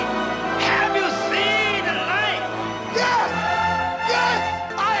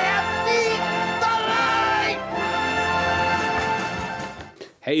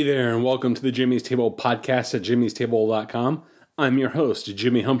Hey there, and welcome to the Jimmy's Table podcast at jimmystable.com. I'm your host,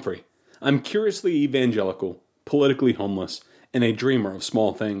 Jimmy Humphrey. I'm curiously evangelical, politically homeless, and a dreamer of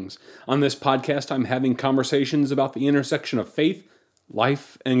small things. On this podcast, I'm having conversations about the intersection of faith,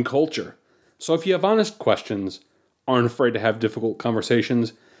 life, and culture. So if you have honest questions, aren't afraid to have difficult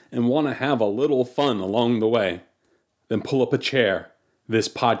conversations, and want to have a little fun along the way, then pull up a chair. This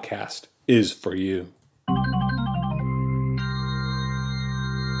podcast is for you.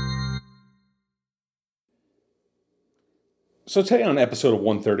 So today on episode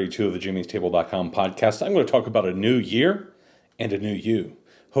 132 of the jimmystable.com podcast, I'm going to talk about a new year and a new you.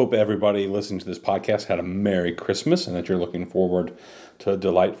 Hope everybody listening to this podcast had a Merry Christmas and that you're looking forward to a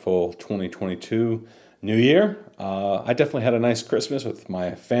delightful 2022 New Year. I definitely had a nice Christmas with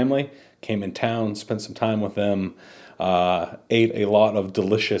my family. Came in town, spent some time with them, ate a lot of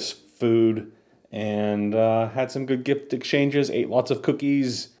delicious food, and had some good gift exchanges, ate lots of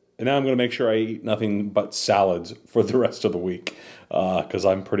cookies. And now I'm going to make sure I eat nothing but salads for the rest of the week because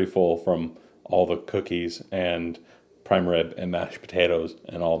I'm pretty full from all the cookies and prime rib and mashed potatoes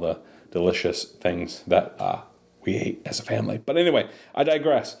and all the delicious things that we ate as a family. But anyway, I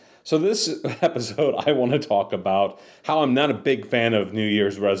digress. So this episode, I want to talk about how I'm not a big fan of New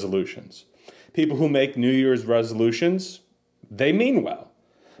Year's resolutions. People who make New Year's resolutions, they mean well.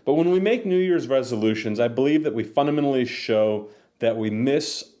 But when we make New Year's resolutions, I believe that we fundamentally show that we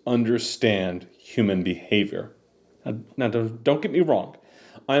misunderstand human behavior. Now, don't get me wrong.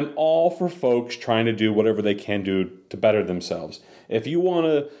 I'm all for folks trying to do whatever they can do to better themselves. If you want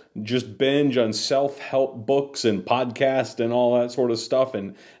to just binge on self-help books and podcasts and all that sort of stuff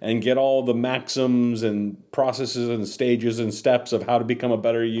and get all the maxims and processes and stages and steps of how to become a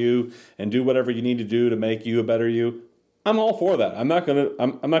better you and do whatever you need to do to make you a better you, I'm all for that. I'm not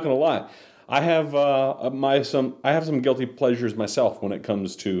gonna lie. I have some guilty pleasures myself when it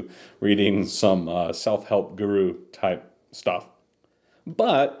comes to reading some self-help guru type stuff.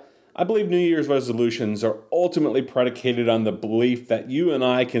 But I believe New Year's resolutions are ultimately predicated on the belief that you and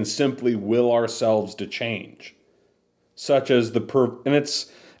I can simply will ourselves to change, such as and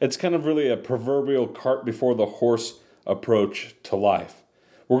it's kind of really a proverbial cart before the horse approach to life.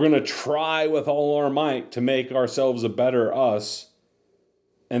 We're going to try with all our might to make ourselves a better us,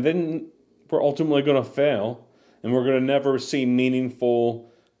 and then we're ultimately going to fail, and we're going to never see meaningful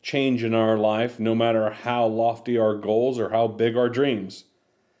change in our life, no matter how lofty our goals or how big our dreams.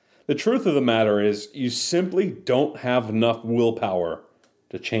 The truth of the matter is, you simply don't have enough willpower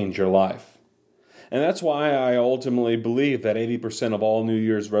to change your life. And that's why I ultimately believe that 80% of all New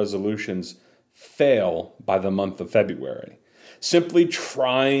Year's resolutions fail by the month of February. Simply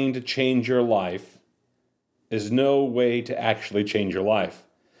trying to change your life is no way to actually change your life.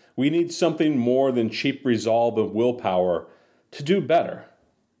 We need something more than cheap resolve and willpower to do better.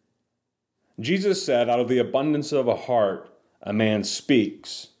 Jesus said, out of the abundance of a heart, a man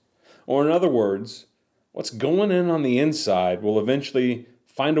speaks. Or in other words, what's going on the inside will eventually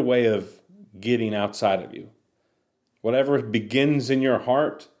find a way of getting outside of you. Whatever begins in your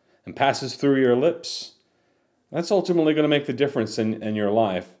heart and passes through your lips, that's ultimately going to make the difference in your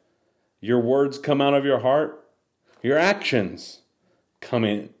life. Your words come out of your heart, your actions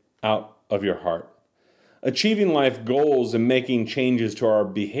come out of your heart. Achieving life goals and making changes to our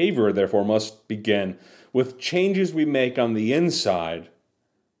behavior, therefore, must begin with changes we make on the inside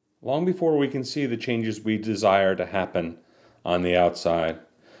long before we can see the changes we desire to happen on the outside.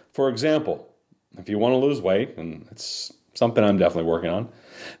 For example, if you want to lose weight, and it's something I'm definitely working on,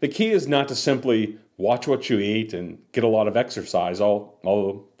 the key is not to simply watch what you eat and get a lot of exercise,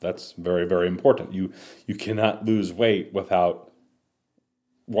 although that's very, very important. You cannot lose weight without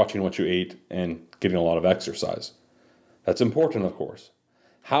watching what you eat and getting a lot of exercise. That's important, of course.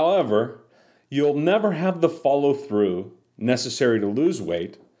 However, you'll never have the follow-through necessary to lose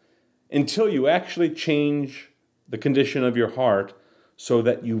weight until you actually change the condition of your heart so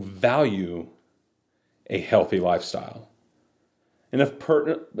that you value a healthy lifestyle. And if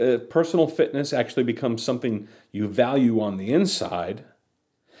personal fitness actually becomes something you value on the inside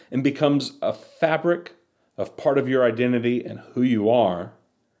and becomes a fabric of part of your identity and who you are,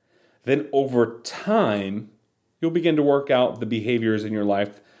 then over time, you'll begin to work out the behaviors in your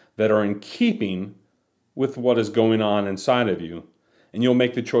life that are in keeping with what is going on inside of you. And you'll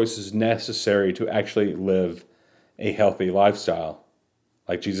make the choices necessary to actually live a healthy lifestyle.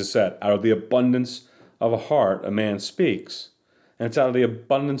 Like Jesus said, out of the abundance of a heart, a man speaks. And it's out of the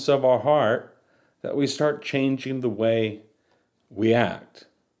abundance of our heart that we start changing the way we act.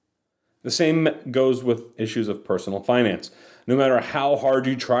 The same goes with issues of personal finance. No matter how hard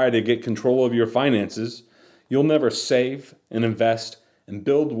you try to get control of your finances, you'll never save and invest and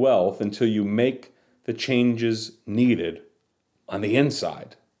build wealth until you make the changes needed on the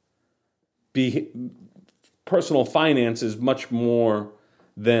inside. Personal finance is much more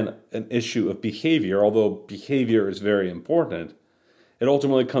than an issue of behavior, although behavior is very important. It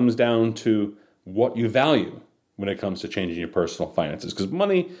ultimately comes down to what you value when it comes to changing your personal finances. Because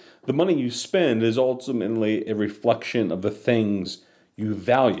the money you spend is ultimately a reflection of the things you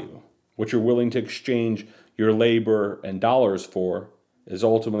value. What you're willing to exchange your labor and dollars for is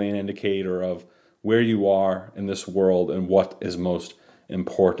ultimately an indicator of where you are in this world and what is most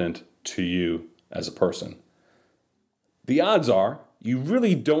important to you as a person. The odds are you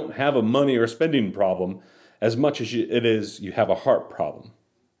really don't have a money or spending problem as much as it is you have a heart problem.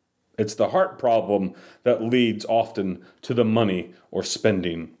 It's the heart problem that leads often to the money or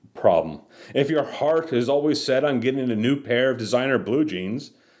spending problem. If your heart is always set on getting a new pair of designer blue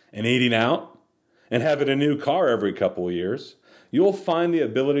jeans and eating out and having a new car every couple of years, you'll find the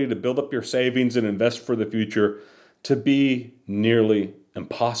ability to build up your savings and invest for the future to be nearly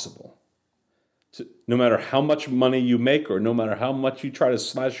impossible. No matter how much money you make or no matter how much you try to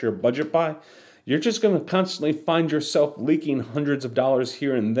slash your budget by, you're just going to constantly find yourself leaking hundreds of dollars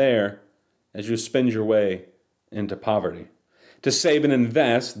here and there as you spend your way into poverty. To save and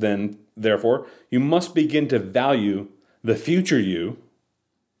invest, then, therefore, you must begin to value the future you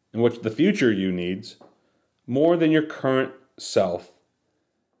and what the future you needs more than your current self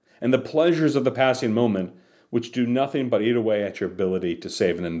and the pleasures of the passing moment, which do nothing but eat away at your ability to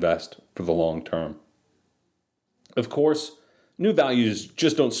save and invest for the long term. Of course, new values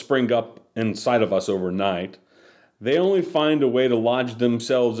just don't spring up inside of us overnight. They only find a way to lodge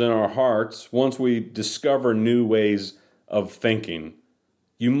themselves in our hearts once we discover new ways of thinking.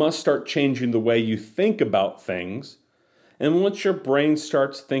 You must start changing the way you think about things. And once your brain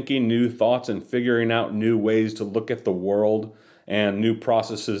starts thinking new thoughts and figuring out new ways to look at the world and new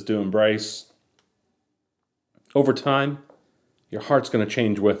processes to embrace, over time, your heart's going to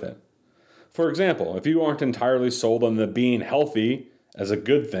change with it. For example, if you aren't entirely sold on the being healthy as a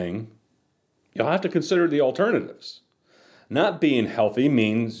good thing, you'll have to consider the alternatives. Not being healthy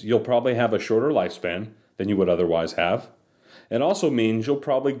means you'll probably have a shorter lifespan than you would otherwise have. It also means you'll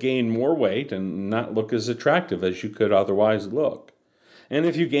probably gain more weight and not look as attractive as you could otherwise look. And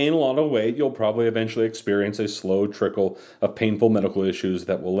if you gain a lot of weight, you'll probably eventually experience a slow trickle of painful medical issues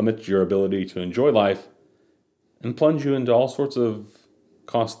that will limit your ability to enjoy life and plunge you into all sorts of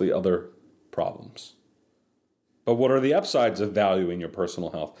costly other problems. But what are the upsides of valuing your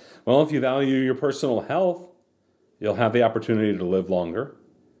personal health? Well, if you value your personal health, you'll have the opportunity to live longer,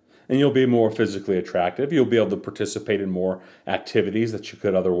 and you'll be more physically attractive. You'll be able to participate in more activities that you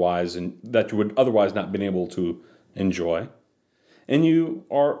would otherwise not been able to enjoy. And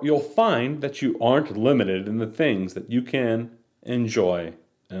you'll find that you aren't limited in the things that you can enjoy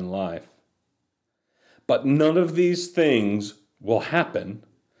in life. But none of these things will happen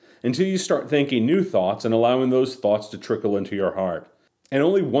until you start thinking new thoughts and allowing those thoughts to trickle into your heart. And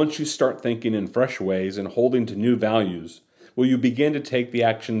only once you start thinking in fresh ways and holding to new values will you begin to take the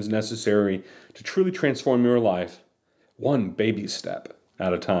actions necessary to truly transform your life, one baby step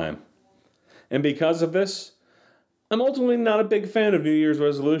at a time. And because of this, I'm ultimately not a big fan of New Year's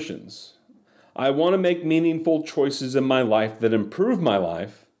resolutions. I want to make meaningful choices in my life that improve my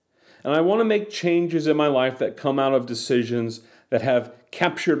life, and I want to make changes in my life that come out of decisions that have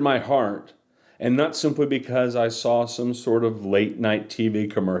captured my heart, and not simply because I saw some sort of late night TV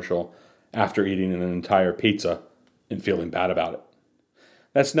commercial after eating an entire pizza and feeling bad about it.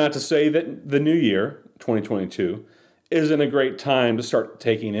 That's not to say that the new year, 2022, isn't a great time to start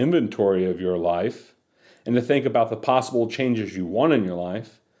taking inventory of your life and to think about the possible changes you want in your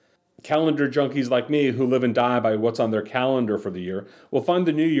life. Calendar junkies like me who live and die by what's on their calendar for the year will find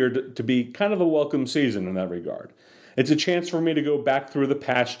the new year to be kind of a welcome season in that regard. It's a chance for me to go back through the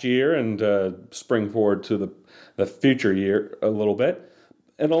past year and spring forward to the future year a little bit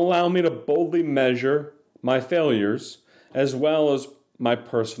and allow me to boldly measure my failures as well as my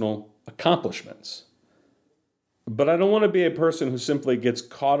personal accomplishments. But I don't want to be a person who simply gets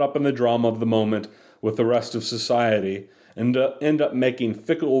caught up in the drama of the moment with the rest of society and end up making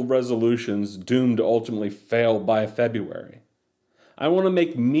fickle resolutions doomed to ultimately fail by February. I want to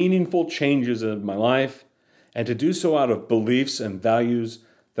make meaningful changes in my life and to do so out of beliefs and values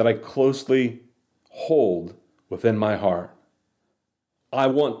that I closely hold within my heart. I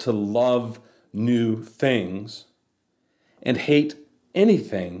want to love new things and hate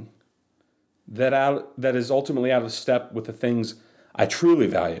anything that is ultimately out of step with the things I truly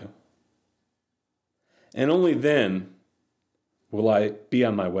value. And only then will I be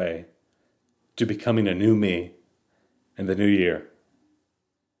on my way to becoming a new me in the new year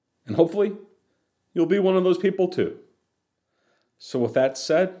And hopefully, you'll be one of those people too. So with that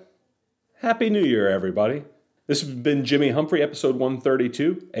said, Happy New Year, everybody. This has been Jimmy Humphrey, episode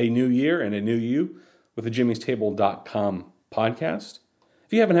 132, A New Year and a New You, with the Jimmy'sTable.com podcast.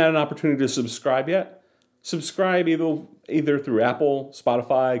 If you haven't had an opportunity to subscribe yet, subscribe either through Apple,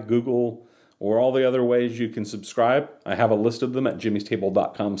 Spotify, Google, or all the other ways you can subscribe. I have a list of them at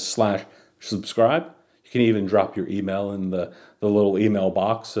Jimmy'sTable.com/subscribe. You can even drop your email in the little email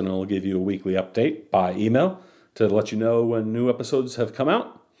box, and it'll give you a weekly update by email to let you know when new episodes have come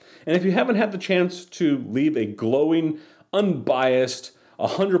out. And if you haven't had the chance to leave a glowing, unbiased,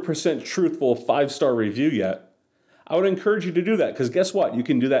 100% truthful 5-star review yet, I would encourage you to do that, because guess what? You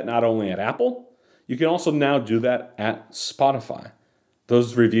can do that not only at Apple, you can also now do that at Spotify.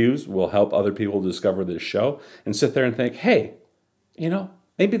 Those reviews will help other people discover this show and sit there and think, hey,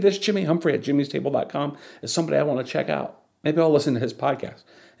 maybe this Jimmy Humphrey at Jimmy'sTable.com is somebody I want to check out. Maybe I'll listen to his podcast.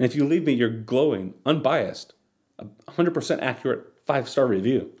 And if you leave me your glowing, unbiased, 100% accurate 5-star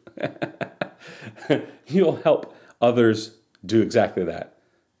review, you'll help others do exactly that.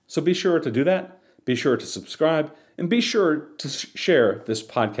 So be sure to do that. Be sure to subscribe. And be sure to share this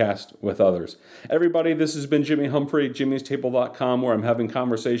podcast with others. Everybody, this has been Jimmy Humphrey, Jimmy'sTable.com, where I'm having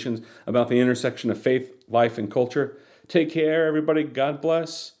conversations about the intersection of faith, life, and culture. Take care, everybody. God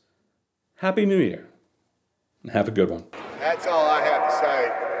bless. Happy New Year. And have a good one. That's all I have to say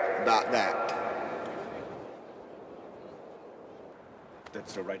about that.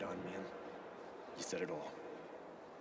 That's so right on, man. You said it all.